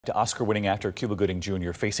Oscar-winning actor Cuba Gooding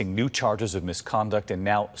Jr. facing new charges of misconduct and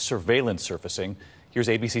now surveillance surfacing. Here's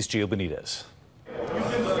ABC's Gio Benitez.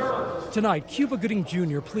 Tonight, Cuba Gooding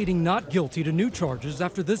Jr. pleading not guilty to new charges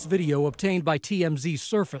after this video obtained by TMZ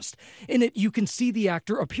surfaced. In it, you can see the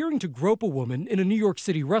actor appearing to grope a woman in a New York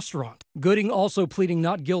City restaurant. Gooding also pleading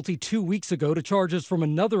not guilty 2 weeks ago to charges from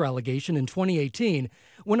another allegation in 2018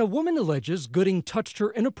 when a woman alleges Gooding touched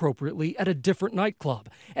her inappropriately at a different nightclub,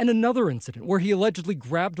 and another incident where he allegedly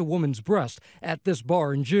grabbed a woman's breast at this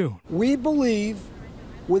bar in June. We believe,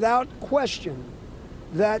 without question,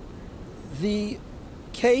 that the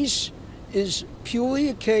case is purely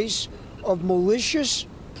a case of malicious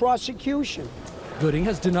prosecution. Gooding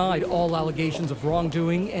has denied all allegations of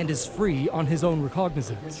wrongdoing and is free on his own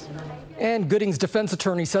recognizance. And Gooding's defense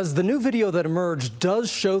attorney says the new video that emerged does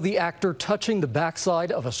show the actor touching the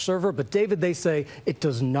backside of a server, but David, they say it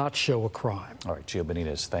does not show a crime. All right, Gio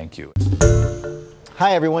Benitez, thank you.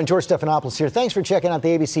 Hi everyone, George Stephanopoulos here. Thanks for checking out the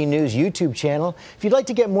ABC News YouTube channel. If you'd like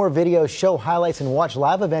to get more videos, show highlights, and watch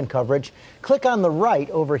live event coverage, click on the right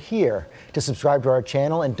over here to subscribe to our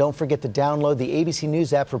channel, and don't forget to download the ABC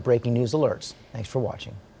News app for breaking news alerts. Thanks for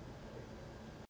watching.